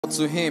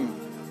to him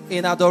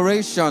in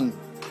adoration,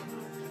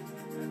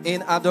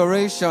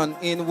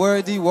 in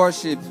worthy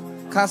worship,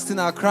 casting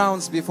our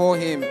crowns before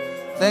him.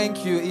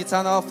 Thank you,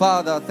 eternal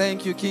Father.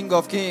 Thank you, King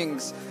of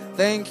Kings.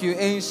 Thank you,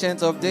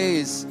 Ancient of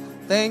Days.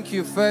 Thank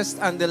you, first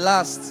and the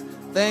last.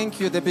 Thank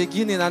you, the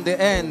beginning and the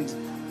end.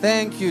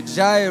 Thank you,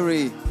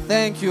 Jireh.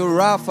 Thank you,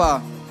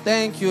 Rapha.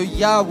 Thank you,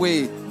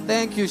 Yahweh.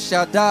 Thank you,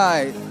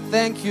 Shaddai.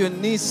 Thank you,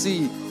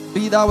 Nisi.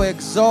 Be thou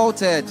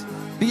exalted.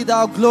 Be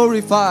thou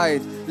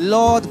glorified.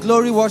 Lord,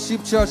 Glory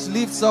Worship Church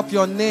lifts up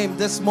your name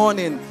this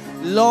morning.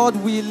 Lord,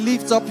 we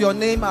lift up your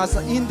name as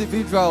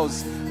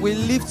individuals. We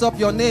lift up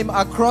your name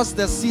across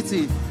the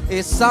city.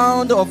 A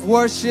sound of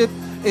worship,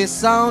 a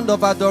sound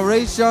of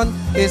adoration,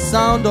 a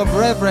sound of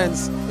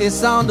reverence, a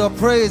sound of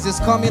praise is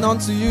coming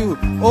unto you.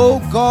 O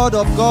God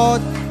of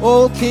God,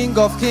 O King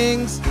of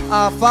Kings,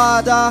 our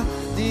Father,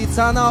 the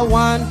Eternal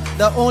One,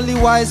 the only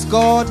wise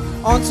God,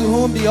 unto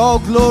whom be all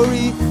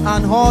glory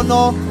and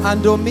honor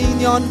and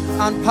dominion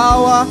and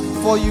power,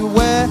 for you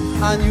were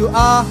and you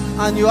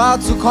are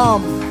to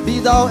come. Be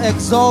thou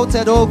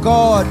exalted, O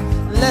God.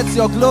 Let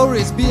your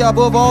glories be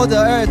above all the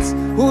earth.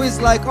 Who is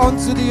like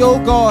unto thee, O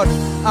God?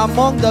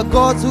 Among the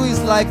gods, who is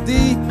like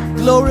thee?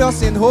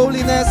 Glorious in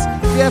holiness,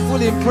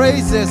 fearful in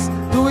praises,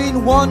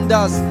 doing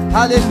wonders.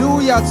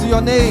 Hallelujah to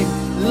your name.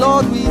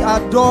 Lord, we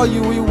adore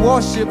you, we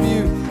worship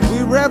you,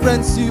 we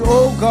reverence you,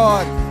 O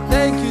God.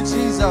 Thank you,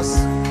 Jesus.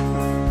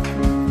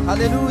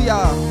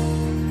 Hallelujah.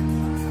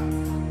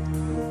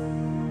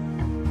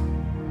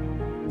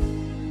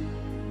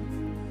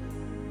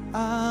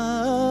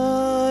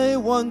 I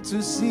want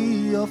to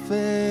see your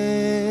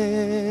face.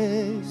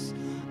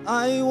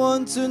 I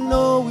want to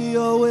know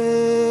your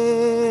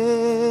ways.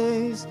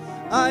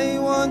 I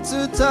want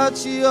to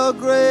touch your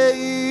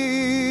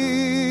grace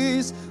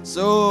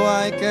so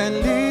I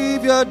can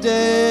live your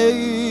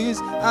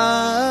days.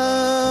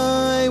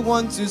 I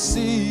want to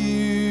see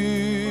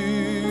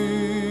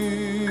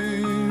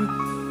you,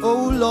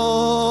 oh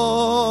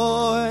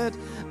Lord.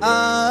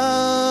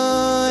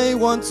 I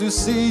want to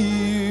see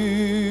you.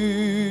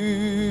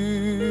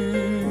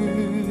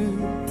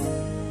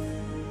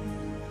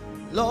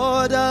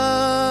 Lord,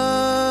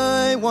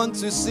 I want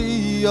to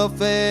see your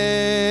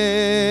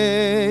face.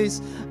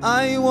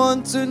 I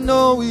want to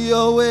know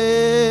your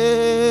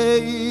ways.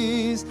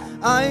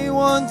 I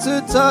want to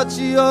touch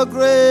your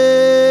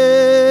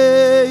grace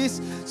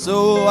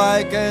so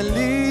I can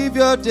live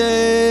your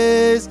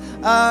days.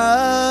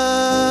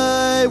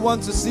 I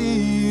want to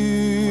see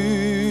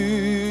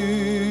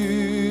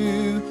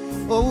you,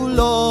 oh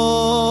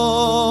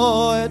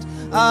Lord.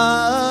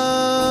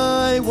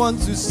 I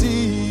want to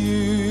see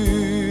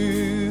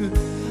you.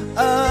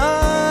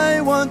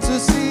 I want to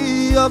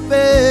see your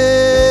face.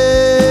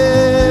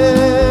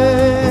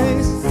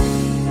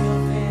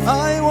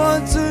 I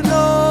want to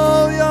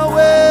know your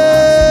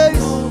ways.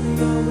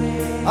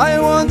 I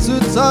want to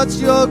touch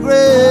your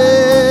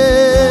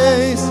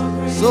grace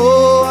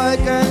so I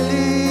can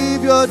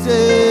live your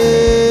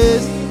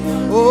days.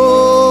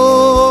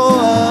 Oh,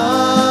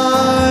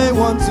 I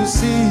want to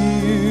see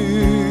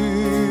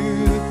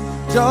you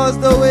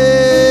just the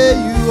way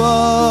you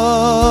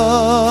are.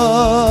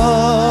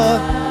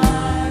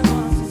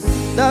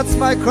 That's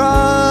my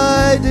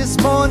cry this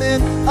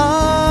morning.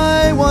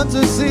 I want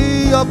to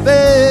see your face.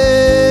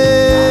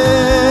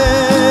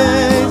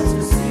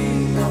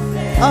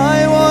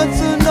 I want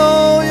to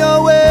know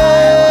your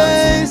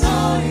ways.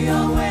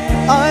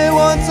 I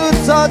want to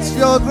touch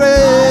your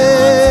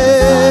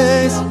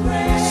grace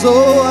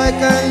so I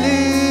can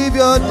live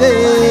your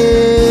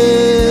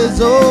days.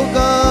 Oh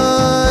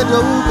God,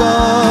 oh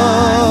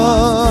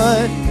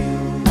God,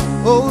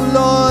 oh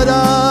Lord,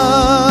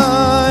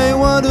 I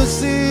want to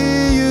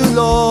see you,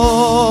 Lord.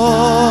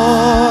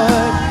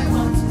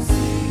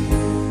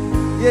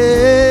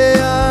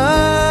 Yeah,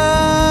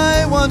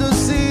 I want to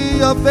see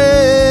your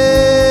face.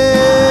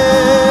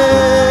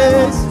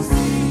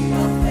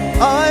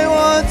 I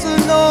want to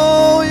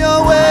know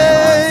your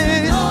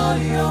ways.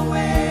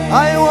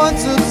 I want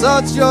to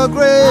touch your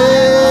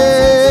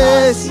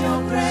grace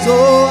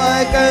so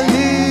I can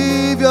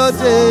live your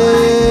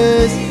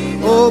days.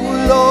 Oh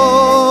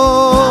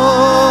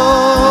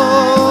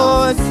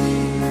Lord,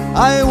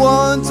 I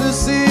want to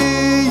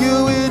see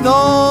you in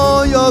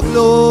all your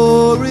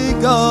glory,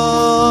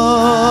 God.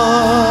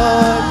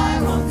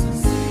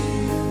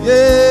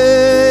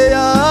 Yeah,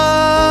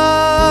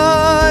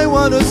 I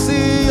want to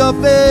see your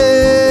face.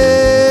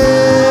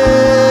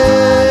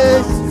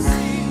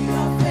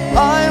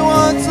 I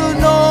want to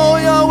know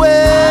your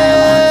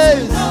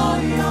ways.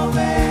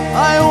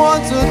 I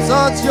want to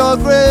touch your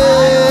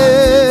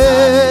grace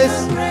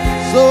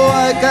so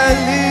I can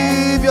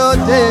live your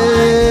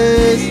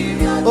days.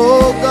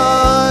 Oh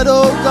God,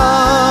 oh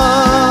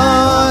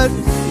God,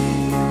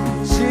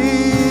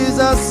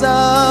 Jesus,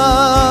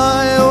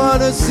 I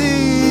want to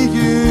see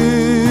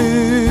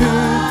you.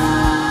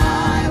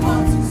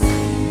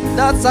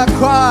 That's a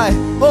cry.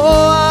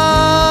 Oh,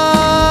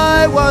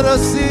 I want to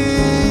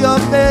see your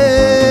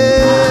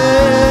face.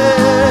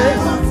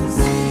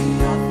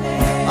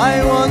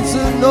 I want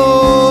to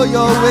know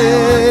your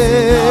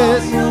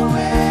ways.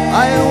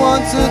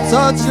 want to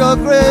touch your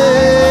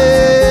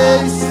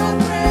grace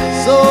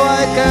so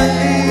I can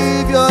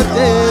live your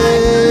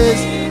days.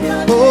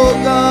 Oh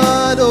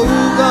God, oh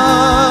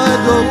God,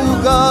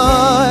 oh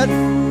God,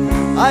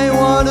 I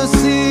want to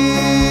see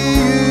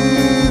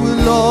you,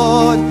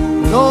 Lord,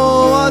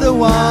 no other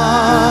one.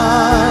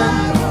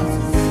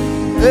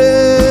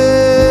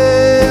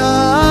 Hey,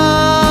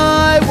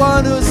 I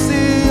want to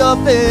see your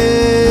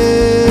face.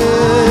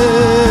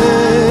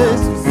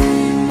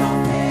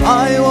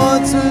 I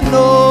want to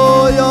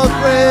know your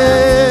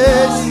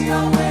grace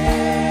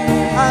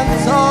and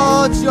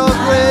touch your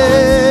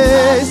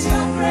grace.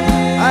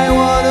 I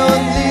want to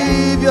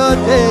live your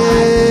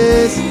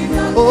days.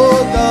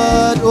 Oh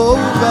God, oh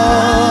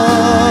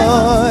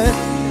God.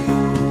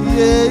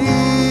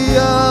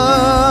 Yeah,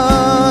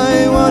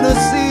 I want to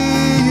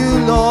see you,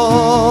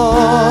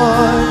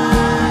 Lord.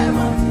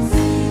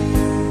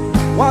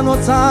 One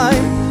more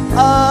time.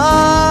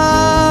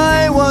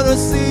 I want to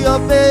see your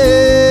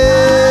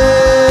face.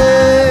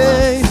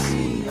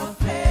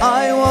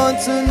 I want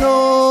to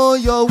know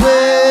your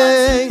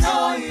ways.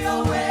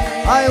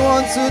 I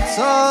want to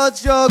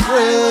touch your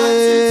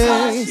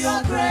grace so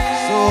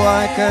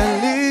I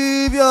can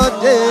live your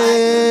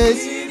days.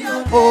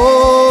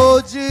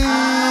 Oh Jesus,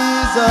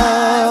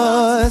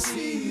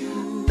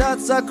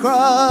 that's a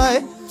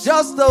cry,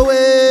 just the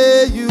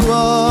way you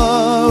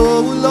are.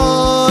 Oh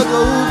Lord,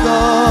 oh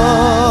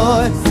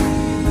God.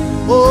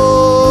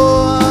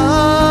 Oh,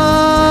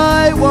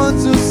 I want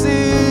to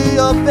see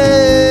your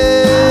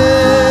face.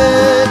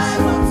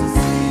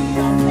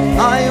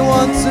 I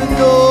want to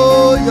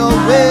know your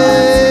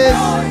ways.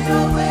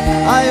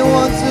 I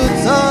want to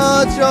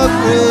touch your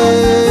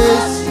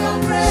grace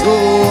so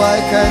I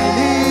can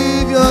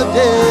live your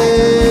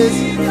days.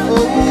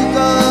 Oh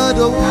God,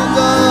 oh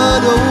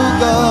God, oh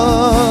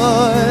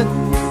God.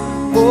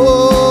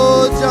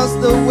 Oh, just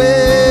the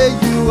way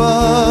you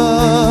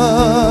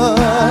are.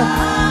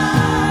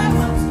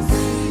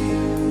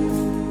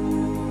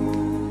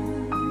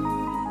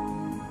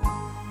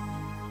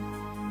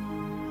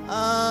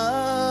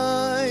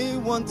 I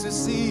want to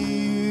see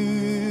you.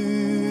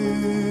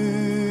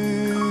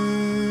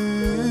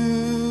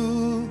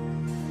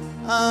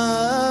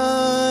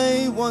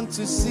 I want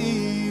to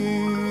see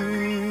you.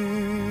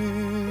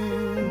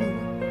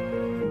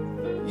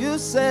 You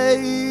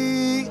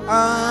say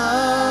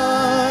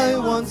I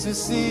want to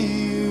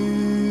see you.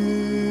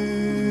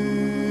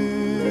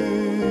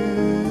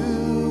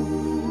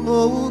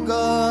 Oh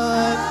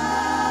God,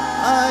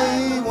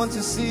 I want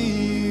to see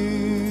you.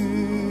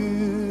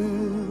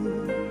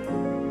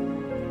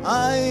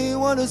 I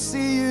want to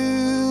see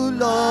you,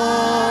 Lord.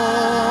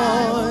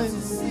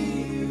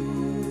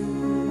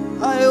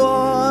 I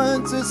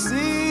want to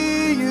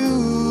see you.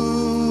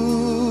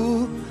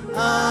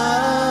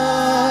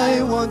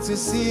 I want to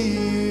see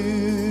you.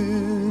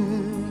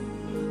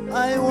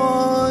 I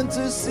want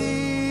to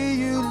see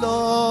you,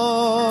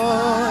 Lord.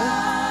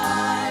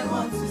 I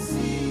want to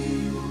see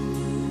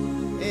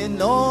you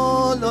in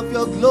all of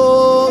your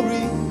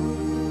glory,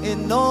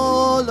 in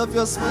all of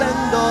your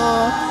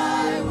splendor.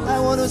 I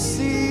want to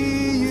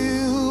see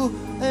you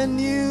and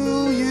you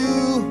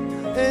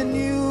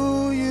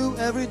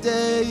every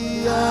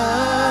day.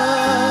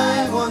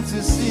 I want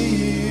to see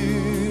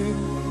you,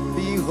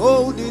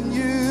 beholding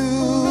you.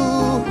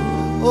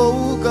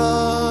 Oh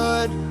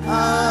God,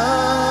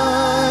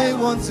 I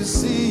want to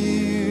see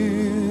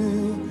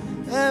you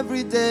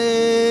every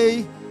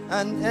day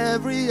and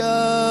every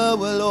hour,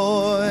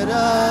 Lord.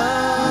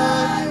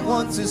 I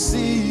want to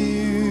see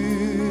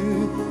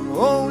you,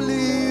 only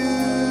you.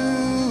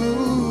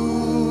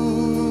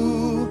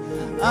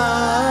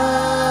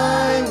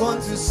 I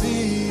want to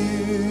see you.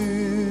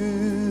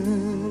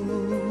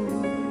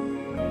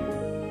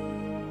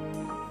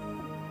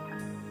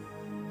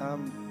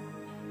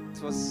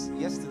 It was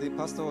yesterday,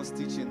 Pastor was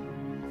teaching,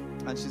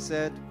 and she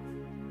said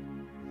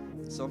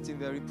something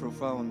very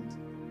profound,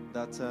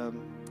 that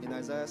in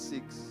Isaiah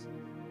 6,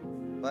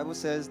 the Bible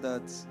says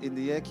that in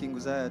the year King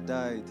Uzziah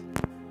died,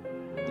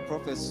 the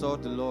prophet saw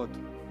the Lord,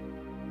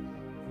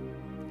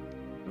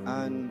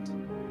 and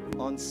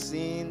on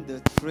seeing the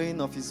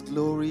train of his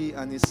glory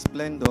and his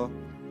splendor,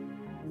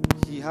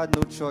 he had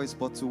no choice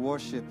but to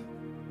worship.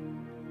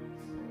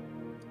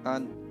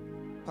 And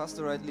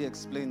Pastor rightly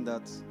explained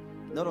that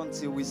not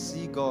until we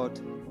see God,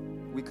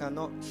 we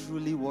cannot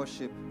truly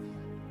worship.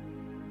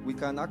 We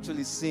can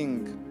actually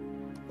sing,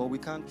 but we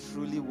can't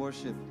truly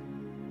worship.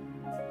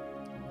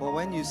 But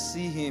when you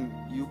see him,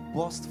 you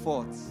burst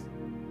forth.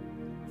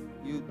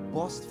 You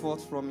burst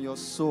forth from your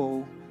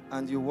soul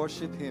and you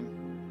worship him.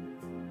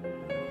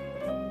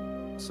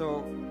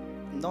 So,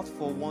 not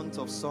for want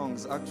of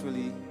songs,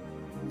 actually,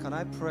 can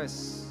I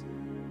press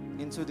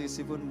into this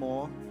even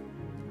more?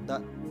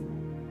 That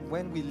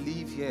when we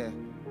leave here,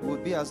 we will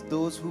be as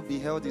those who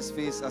beheld his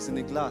face as in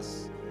a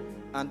glass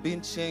and being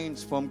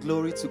changed from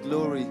glory to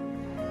glory,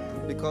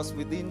 because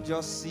we didn't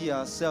just see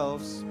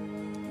ourselves,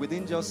 we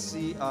didn't just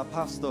see our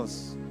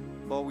pastors,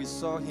 but we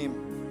saw him.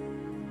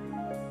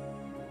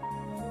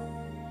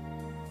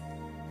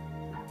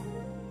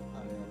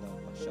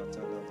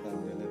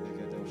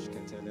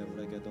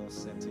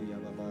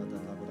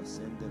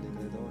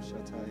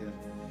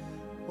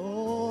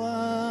 Oh,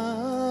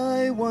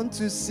 I want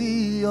to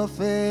see your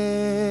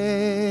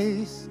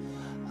face.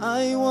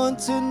 I want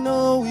to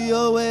know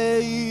your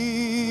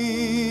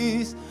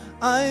ways.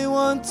 I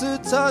want to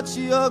touch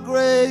your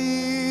grace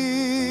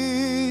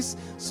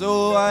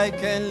so I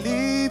can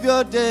live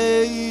your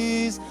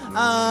days.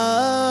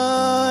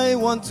 I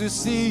want to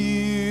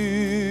see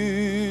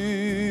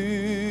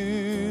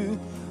you.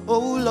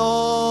 Oh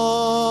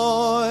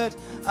Lord,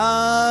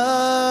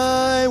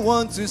 I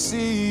want to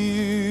see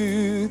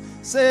you.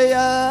 Say,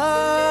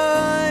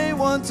 I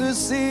want to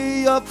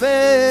see your face.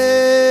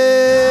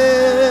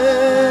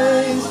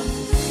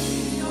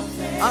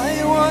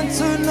 I want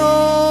to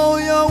know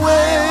your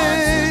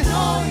ways.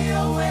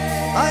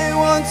 I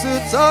want to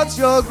touch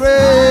your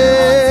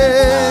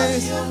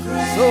grace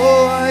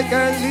so I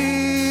can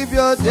live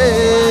your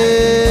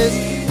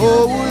days.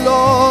 Oh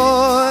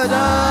Lord,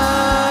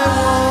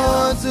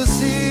 I want to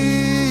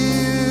see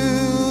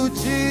you,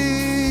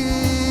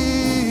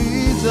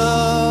 Jesus.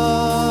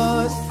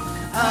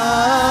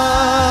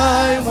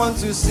 I want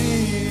to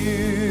see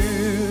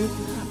you.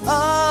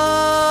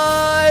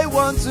 I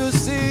want to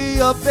see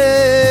your face.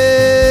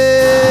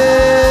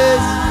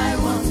 I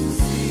want to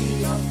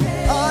see your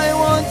face. I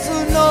want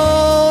to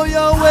know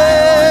your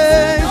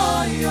ways.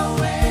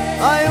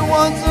 I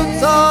want to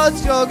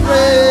touch your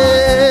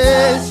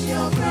grace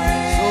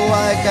so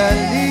I can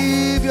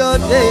live your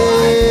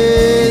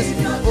days.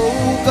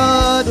 Oh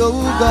God,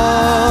 oh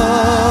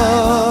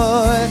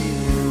God,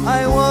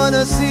 I want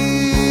to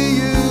see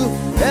you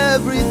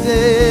every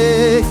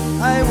day.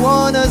 I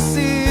want to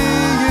see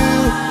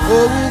you,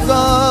 oh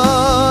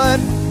God.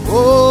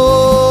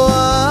 Oh,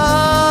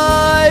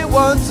 I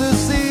want to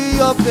see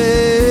your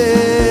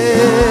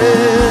face.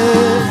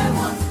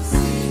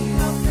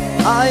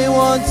 I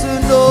want to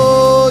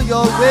know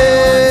your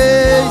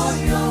ways.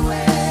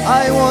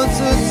 I want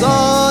to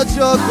touch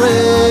your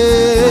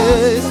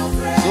grace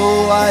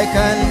so I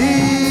can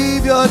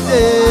live your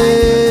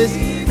days.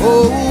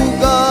 Oh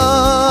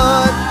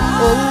God,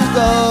 oh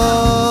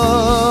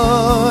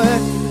God,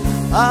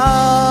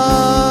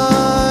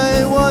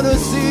 I want to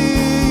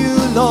see you,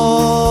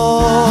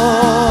 Lord.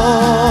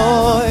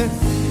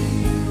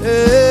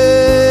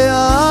 Hey,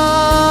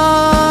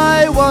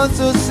 I want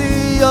to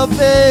see your face.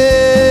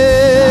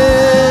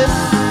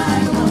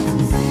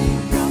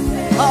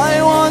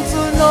 I want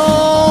to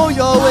know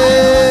your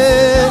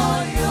ways.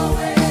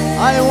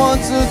 I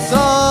want to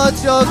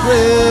touch your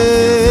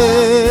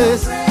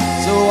grace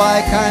so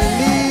I can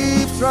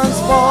live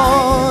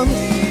transformed.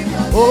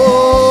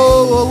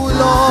 Oh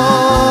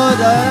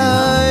Lord,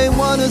 I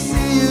want to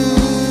see you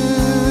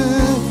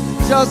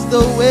just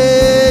the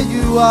way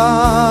you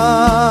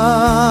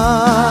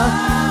are.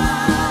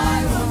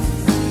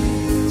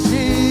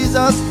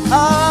 Jesus,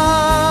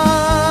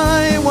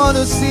 I want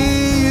to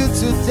see you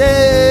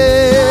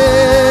today.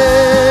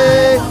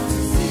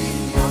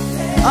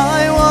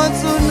 I want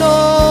to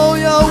know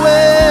your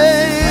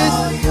ways.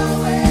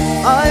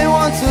 I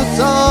want to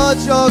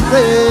touch your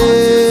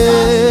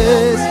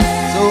grace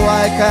so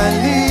I can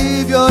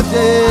live your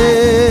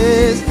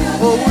days.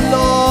 Oh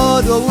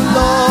Lord, oh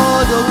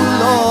Lord, oh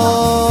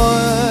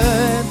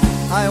Lord,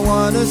 I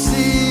want to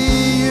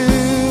see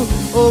you,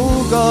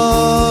 oh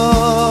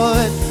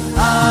God.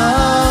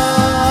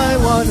 I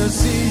want to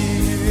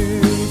see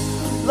you,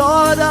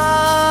 Lord.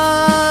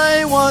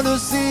 I want to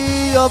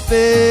see your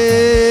face.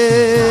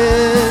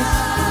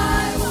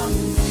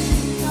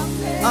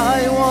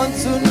 I want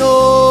to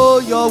know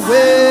your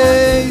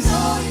ways.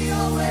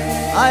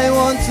 I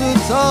want to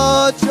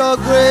touch your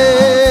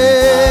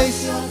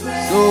grace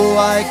so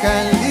I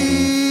can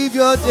live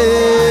your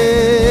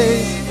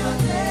days.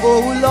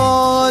 Oh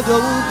Lord,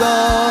 oh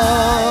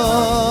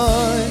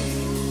God,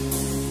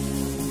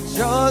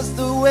 just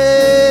the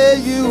way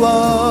you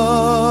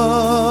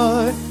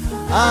are,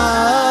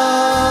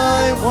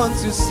 I want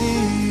to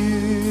see you.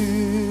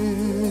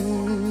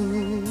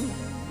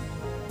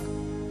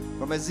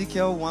 From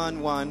Ezekiel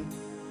 1:1,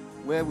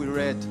 where we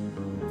read,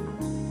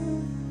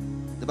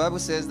 the Bible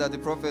says that the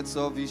prophet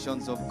saw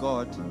visions of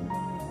God,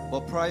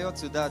 but prior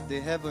to that, the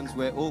heavens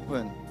were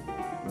open.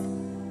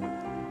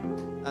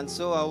 And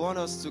so I want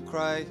us to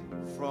cry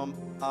from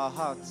our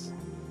hearts,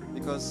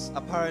 because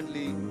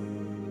apparently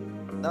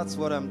that's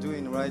what I'm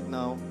doing right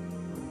now.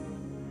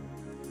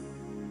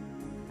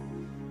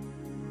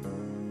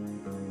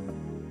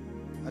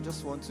 I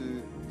just want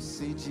to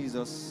see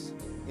Jesus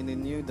in a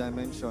new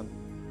dimension.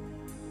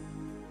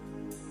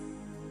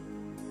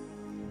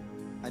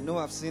 I know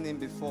I've seen him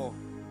before,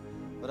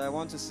 but I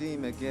want to see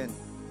him again.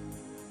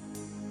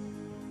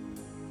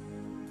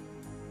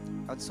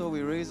 And so we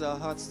raise our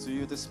hearts to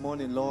you this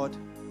morning, Lord.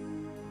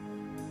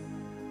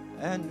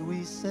 And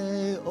we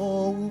say,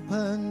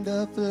 open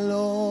the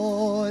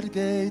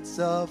floodgates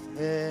of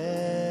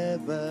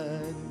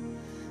heaven.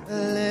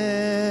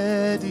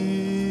 Let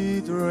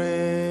it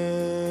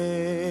rain.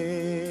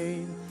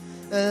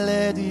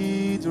 Let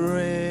it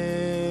rain.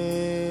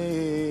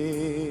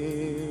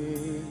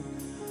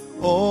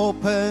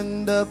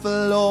 Open the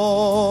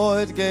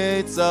floodgates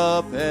floodgates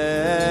of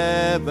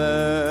heaven,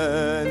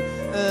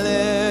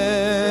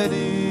 let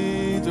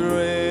it rain,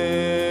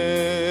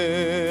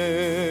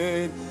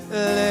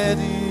 let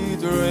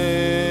it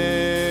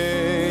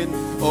rain.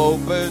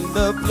 Open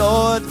the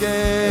floodgates,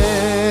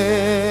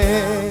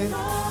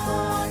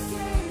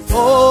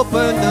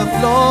 open the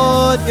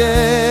floodgates.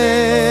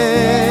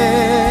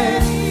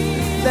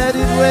 Let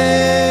it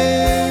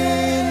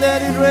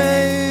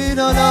rain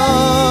on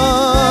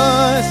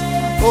us.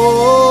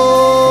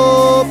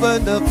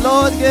 Open the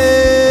floodgates.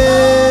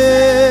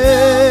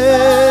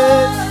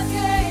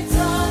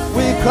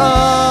 We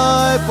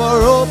cry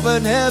for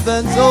open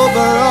heavens over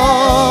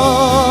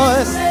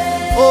us.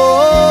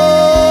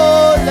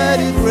 Oh, let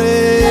it rain.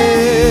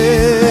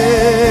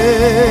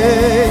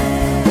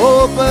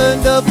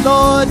 Open the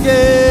floodgates.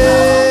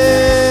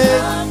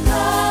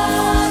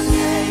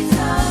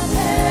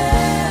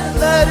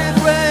 Let it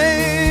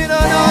rain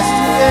on us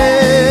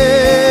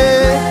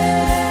today.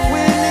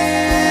 We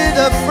need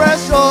a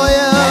fresh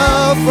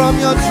oil from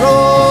your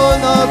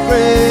throne of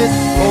grace.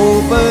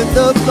 Open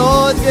the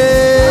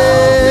floodgates.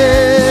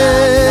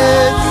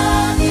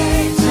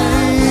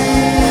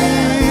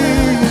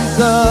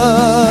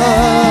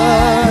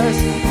 Jesus.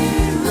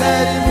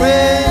 Let it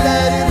rain,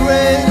 let it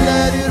rain,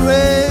 let it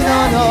rain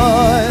on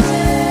us.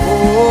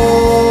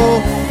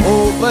 Oh,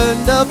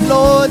 open the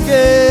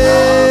floodgates.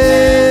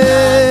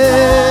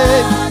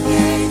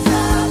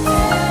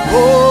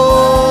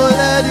 Oh,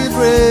 let it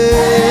rain.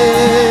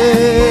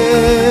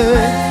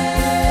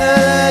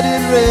 Let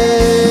it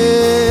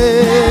rain.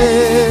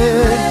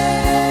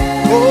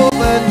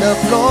 Open the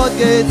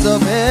floodgates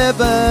of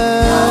heaven.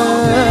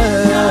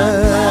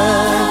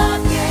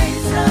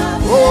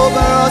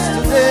 Over us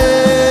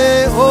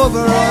today,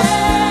 over us,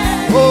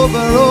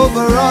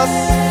 over us,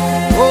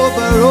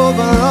 over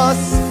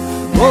us,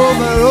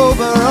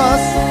 over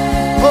us.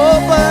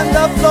 Open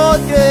the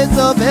floodgates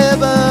of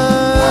heaven.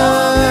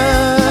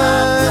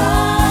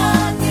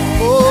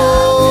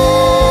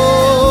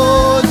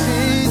 Oh,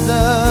 Jesus,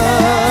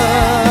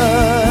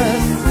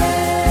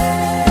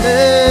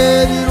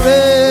 let it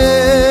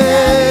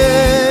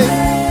rain.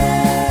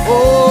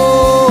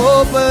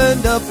 Open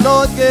the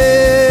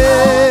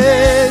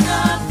floodgates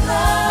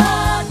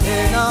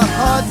in our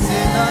hearts,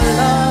 in our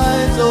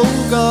lives, oh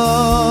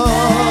God.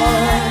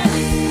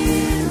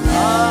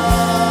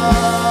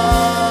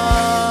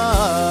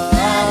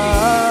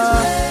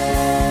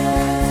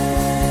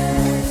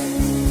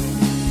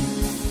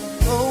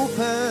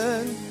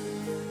 Open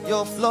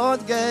your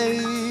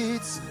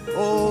floodgates,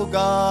 oh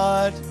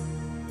God.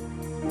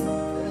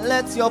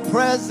 Let your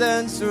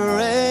presence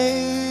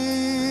reign.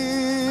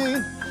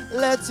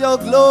 Let your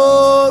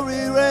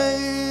glory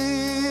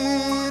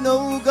reign,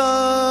 oh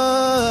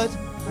God.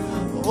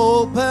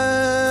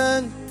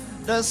 Open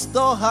the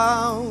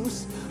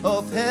storehouse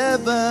of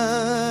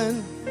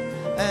heaven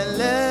and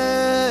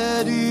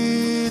let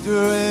it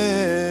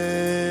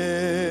rain.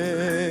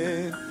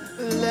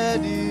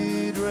 Let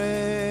it rain.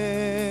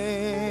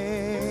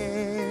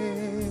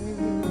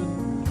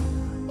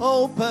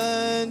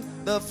 Open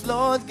the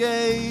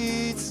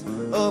floodgates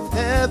of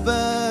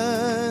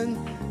heaven.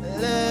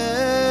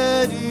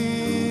 Let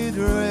it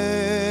rain.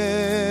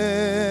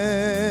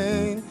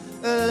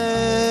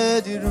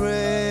 Let it rain.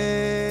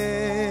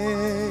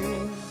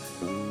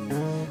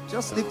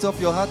 Just lift up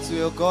your heart to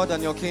your God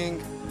and your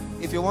King.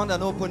 If you want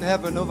an open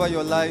heaven over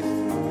your life,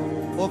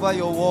 over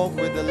your walk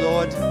with the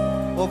Lord,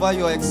 over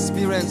your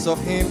experience of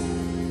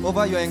Him,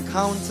 over your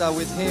encounter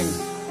with Him,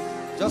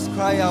 just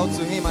cry out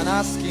to Him and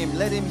ask Him.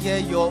 Let Him hear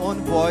your own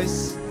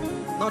voice,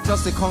 not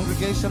just a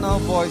congregational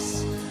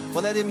voice,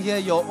 but let Him hear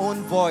your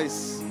own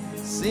voice,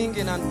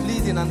 singing and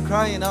pleading and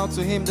crying out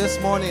to Him this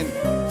morning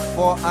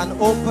for an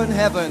open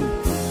heaven,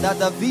 that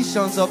the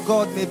visions of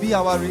God may be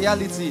our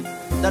reality,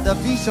 that the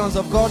visions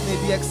of God may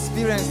be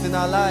experienced in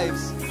our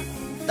lives.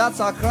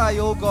 That's our cry,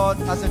 oh God,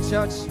 as a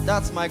church.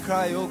 That's my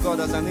cry, oh God,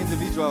 as an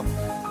individual.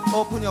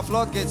 Open your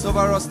floodgates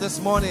over us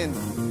this morning.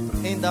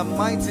 In the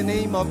mighty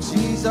name of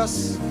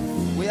Jesus,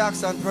 we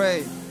ask and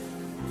pray.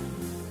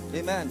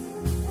 Amen.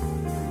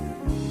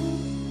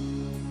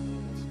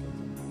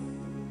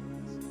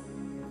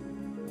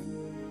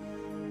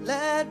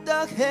 Let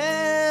the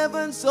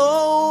heavens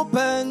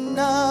open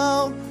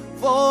now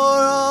for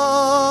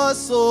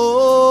us,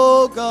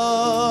 oh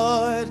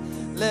God.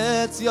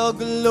 Let your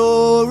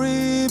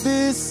glory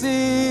be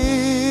seen.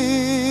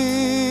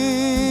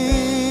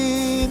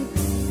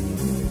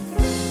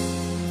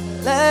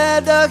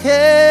 Let the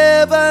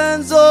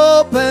heavens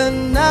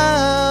open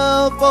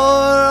now for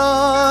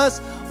us,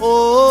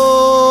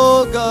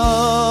 oh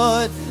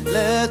God.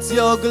 Let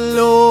your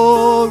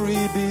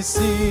glory be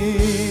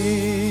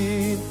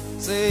seen.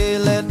 Say,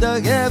 let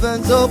the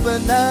heavens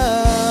open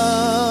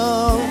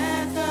now.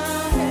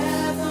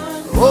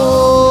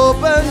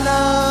 Open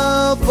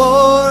now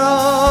for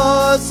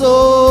us,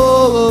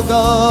 oh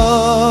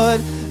God.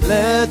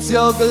 Let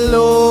your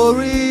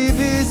glory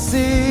be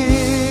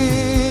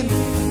seen.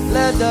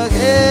 Let the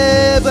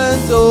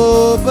heavens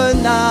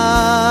open now.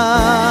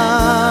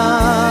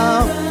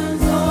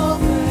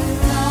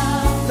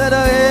 Let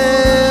the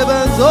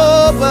heavens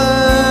open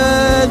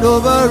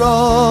over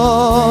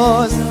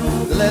us.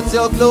 Let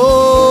your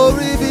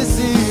glory be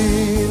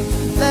seen.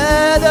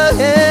 Let the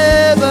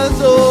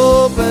heavens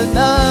open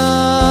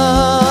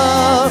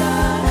up.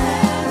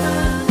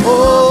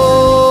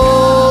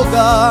 Oh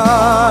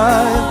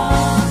God,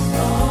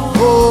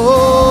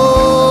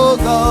 oh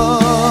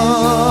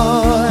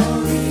God,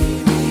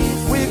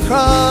 we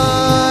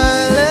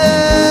cry,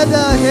 let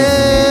the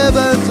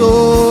heavens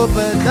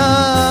open up.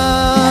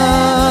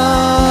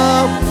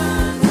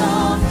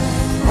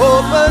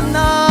 Open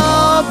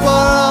up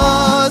for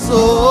us,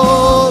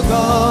 oh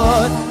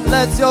God.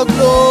 Let your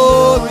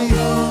glory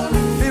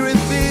be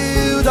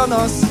revealed on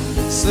us.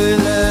 Say,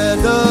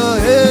 let the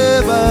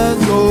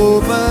heavens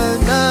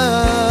open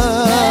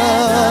up.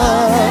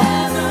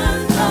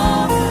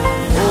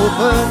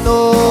 Open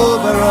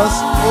over us,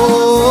 oh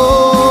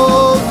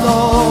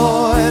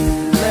Lord.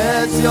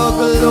 Let your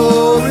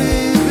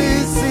glory be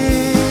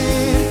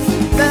seen.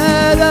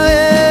 Let the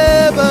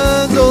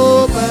heavens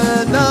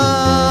open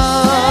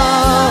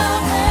up.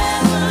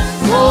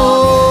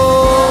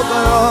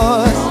 Over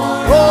us,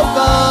 oh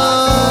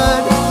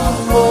God,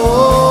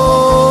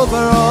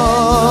 over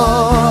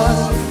us.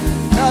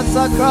 That's a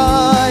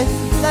cry.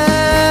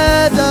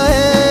 Let the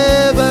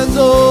heavens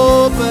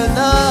open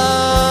up.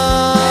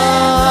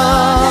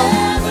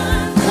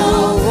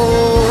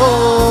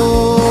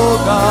 Oh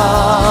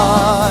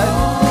God,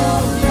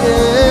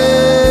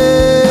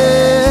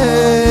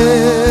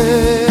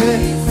 yeah.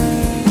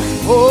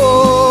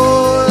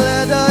 Oh,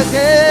 let the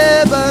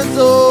heavens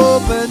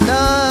open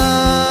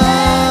up.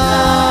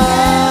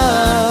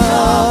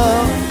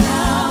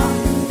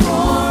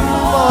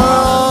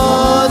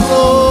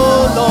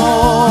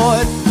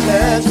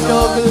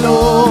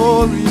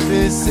 Glory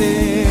be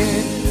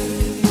seen.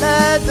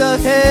 Let the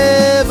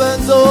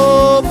heavens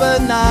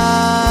open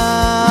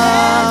now.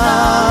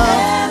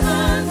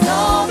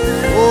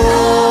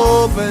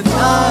 Open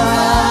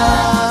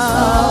now.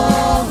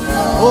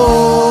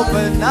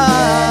 Open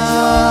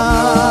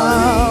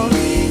now.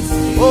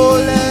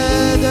 Oh,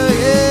 let the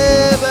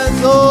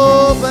heavens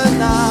open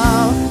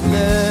now.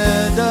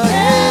 Let the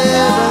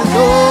heavens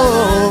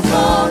open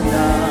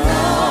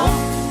now.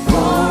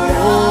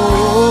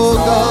 Oh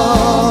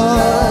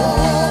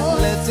God,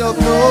 let your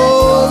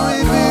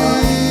glory be